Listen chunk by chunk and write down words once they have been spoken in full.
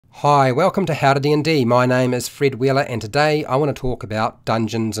Hi, welcome to HowtoDandD. My name is Fred Wheeler and today I want to talk about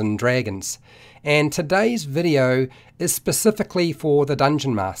Dungeons and Dragons. And today's video is specifically for the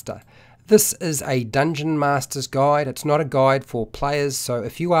Dungeon Master. This is a Dungeon Master's guide. It's not a guide for players, so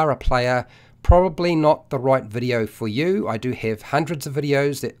if you are a player, probably not the right video for you. I do have hundreds of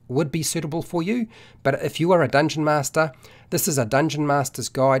videos that would be suitable for you, but if you are a Dungeon Master, this is a Dungeon Master's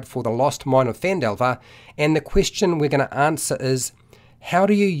guide for the Lost Mine of Phandelver, and the question we're going to answer is, how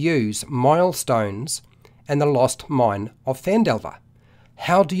do you use milestones in the Lost Mine of Phandelver?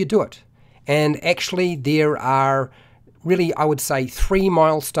 How do you do it? And actually there are really, I would say, 3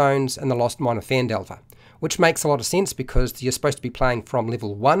 milestones in the Lost Mine of Phandelver, which makes a lot of sense because you're supposed to be playing from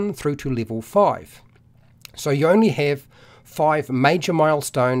level 1 through to level 5. So you only have 5 major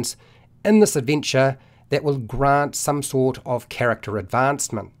milestones in this adventure that will grant some sort of character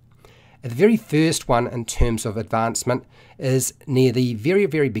advancement. The very first one in terms of advancement is near the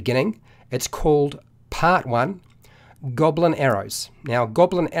very beginning. It's called Part 1, Goblin Arrows. Now,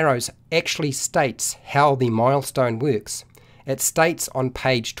 Goblin Arrows actually states how the milestone works. It states on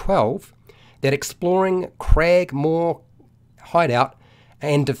page 12 that exploring Cragmore hideout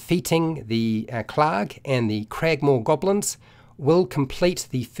and defeating the Clarg and the Cragmore goblins will complete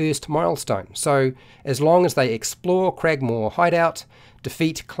the first milestone. So as long as they explore Cragmore hideout,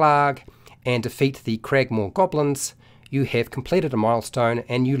 defeat Clarg, and defeat the Cragmore goblins, you have completed a milestone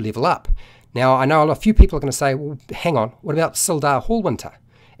and you level up. Now, I know a few people are going to say, well, hang on, what about Sildar Hallwinter?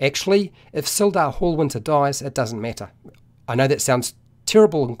 Actually, if Sildar Hallwinter dies, it doesn't matter. I know that sounds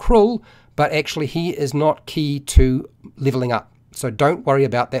terrible and cruel, but actually he is not key to leveling up. So don't worry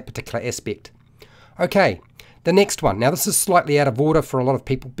about that particular aspect. Okay, the next one. Now, this is slightly out of order for a lot of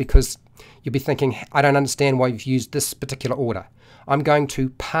people because you'll be thinking, I don't understand why you've used this particular order. I'm going to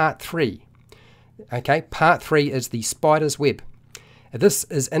Part 3. Okay, Part 3 is the Spider's Web. This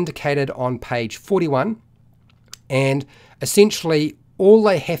is indicated on page 41, and essentially all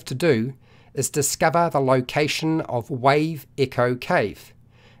they have to do is discover the location of Wave Echo Cave.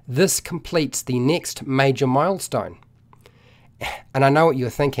 This completes the next major milestone. And I know what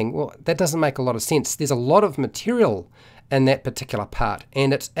you're thinking, well, that doesn't make a lot of sense. There's a lot of material in that particular part,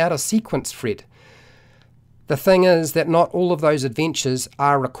 and it's out of sequence, Fred. The thing is that not all of those adventures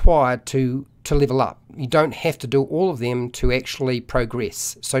are required to level up. You don't have to do all of them to actually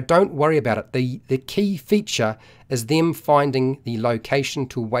progress. So don't worry about it. The key feature is them finding the location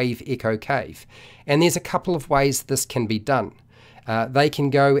to Wave Echo Cave. And there's a couple of ways this can be done. They can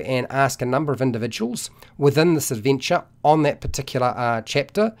go and ask a number of individuals within this adventure on that particular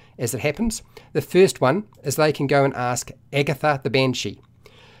chapter as it happens. The first one is they can go and ask Agatha the Banshee.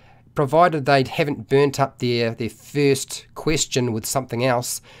 Provided they haven't burnt up their first question with something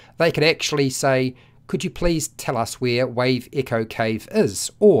else, they could actually say, could you please tell us where Wave Echo Cave is?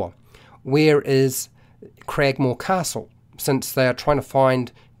 Or, where is Cragmore Castle? Since they are trying to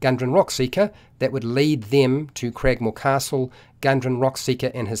find Gundren Rockseeker, that would lead them to Cragmore Castle. Gundren Rockseeker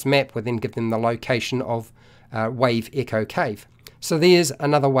and his map would then give them the location of Wave Echo Cave. So there's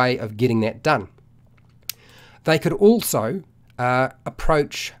another way of getting that done. They could also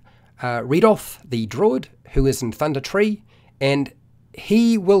approach Redolf the Druid, who is in Thunder Tree, and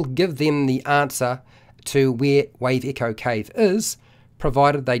he will give them the answer to where Wave Echo Cave is,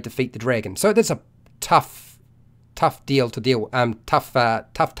 provided they defeat the dragon. So that's a tough task.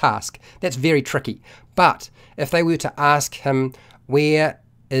 That's very tricky. But if they were to ask him where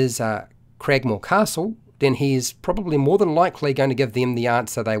is Cragmore Castle, then he's probably more than likely going to give them the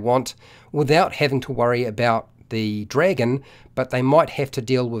answer they want without having to worry about the dragon, but they might have to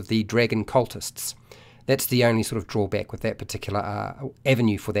deal with the dragon cultists. That's the only sort of drawback with that particular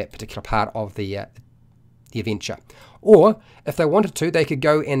avenue for that particular part of the adventure. Or, if they wanted to, they could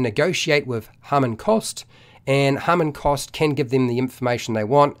go and negotiate with Harmon Cost, and Harmon Cost can give them the information they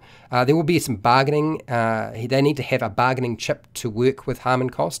want. There will be some bargaining. They need to have a bargaining chip to work with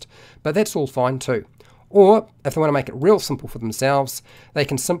Harmon Cost, but that's all fine too. Or, if they want to make it real simple for themselves, they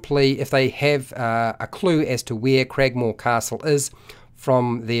can simply, if they have a clue as to where Cragmore Castle is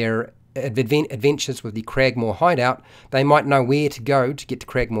from their adventures with the Cragmore hideout, they might know where to go to get to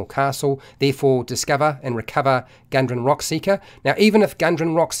Cragmore Castle, therefore discover and recover Gundren Rockseeker. Now, even if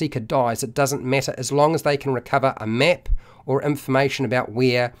Gundren Rockseeker dies, it doesn't matter as long as they can recover a map or information about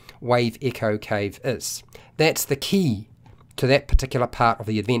where Wave Echo Cave is. That's the key to that particular part of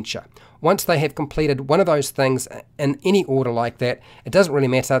the adventure. Once they have completed one of those things in any order like that, it doesn't really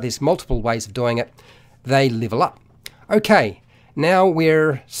matter, there's multiple ways of doing it, they level up. Okay, now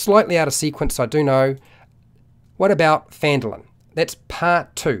we're slightly out of sequence, I do know. What about Phandalin? That's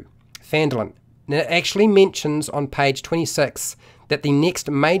part 2, Phandalin. Now it actually mentions on page 26 that the next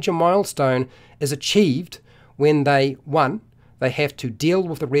major milestone is achieved when they have to deal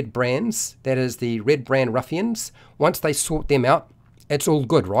with the red brands, that is the red brand ruffians. Once they sort them out, it's all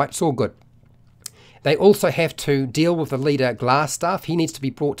good, right? It's all good. They also have to deal with the leader Glassstaff. He needs to be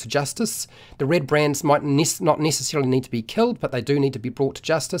brought to justice. The red brands might not necessarily need to be killed, but they do need to be brought to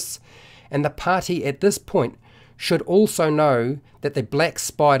justice. And the party at this point should also know that the Black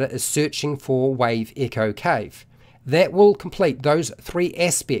Spider is searching for Wave Echo Cave. That will complete those 3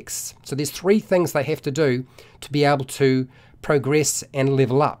 aspects. So there's 3 things they have to do to be able to progress and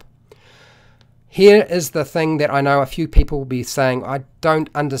level up. Here is the thing that I know a few people will be saying, I don't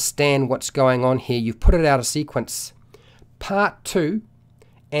understand what's going on here. You've put it out of sequence. Part 2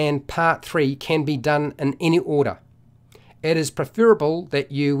 and Part 3 can be done in any order. It is preferable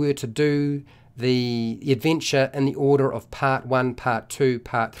that you were to do the adventure in the order of Part 1, Part 2,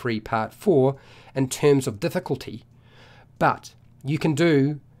 Part 3, Part 4 in terms of difficulty. But you can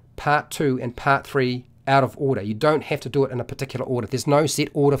do Part 2 and Part 3 out of order. You don't have to do it in a particular order. There's no set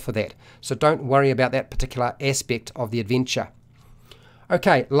order for that. So don't worry about that particular aspect of the adventure.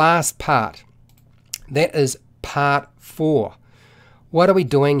 Okay, last part. That is Part 4. What are we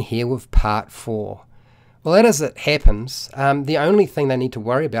doing here with Part 4? Well, that as it happens, the only thing they need to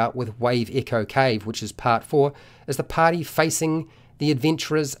worry about with Wave Echo Cave, which is Part 4, is the party facing the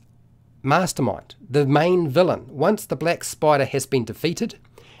adventurer's mastermind, the main villain. Once the Black Spider has been defeated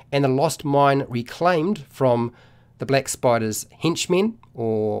and the lost mine reclaimed from the Black Spider's henchmen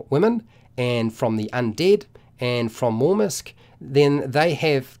or women and from the undead and from Mormisk, then they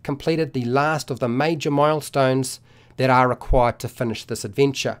have completed the last of the major milestones that are required to finish this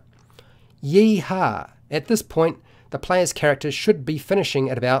adventure. Yeehaw! At this point, the player's character should be finishing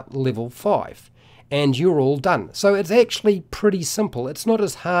at about level 5, and you're all done. So it's actually pretty simple. It's not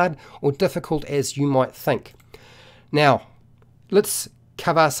as hard or difficult as you might think. Now, let's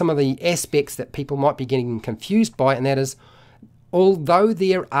cover some of the aspects that people might be getting confused by, and that is, although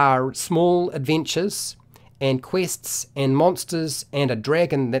there are small adventures and quests and monsters and a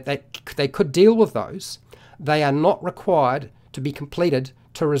dragon that they could deal with those, they are not required to be completed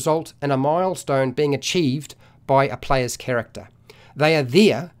to result in a milestone being achieved by a player's character. They are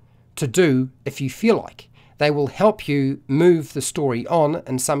there to do if you feel like. They will help you move the story on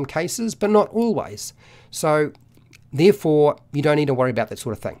in some cases, but not always. So therefore, you don't need to worry about that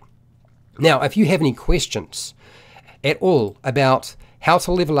sort of thing. Now, if you have any questions at all about how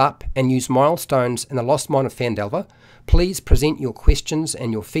to level up and use milestones in the Lost Mine of Phandelver, please present your questions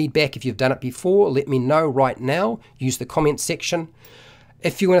and your feedback. If you've done it before, let me know right now. Use the comment section.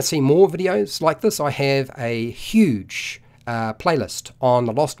 If you want to see more videos like this, I have a huge playlist on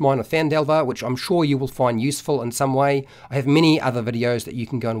the Lost Mine of Phandelver, which I'm sure you will find useful in some way. I have many other videos that you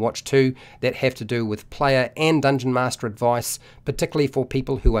can go and watch too that have to do with player and dungeon master advice, particularly for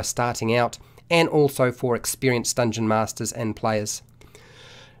people who are starting out and also for experienced dungeon masters and players.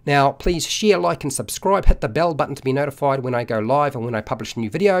 Now, please share, like, and subscribe. Hit the bell button to be notified when I go live and when I publish new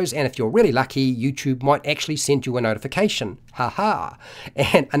videos. And if you're really lucky, YouTube might actually send you a notification. Ha ha!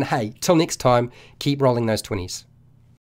 And hey, till next time, keep rolling those 20s.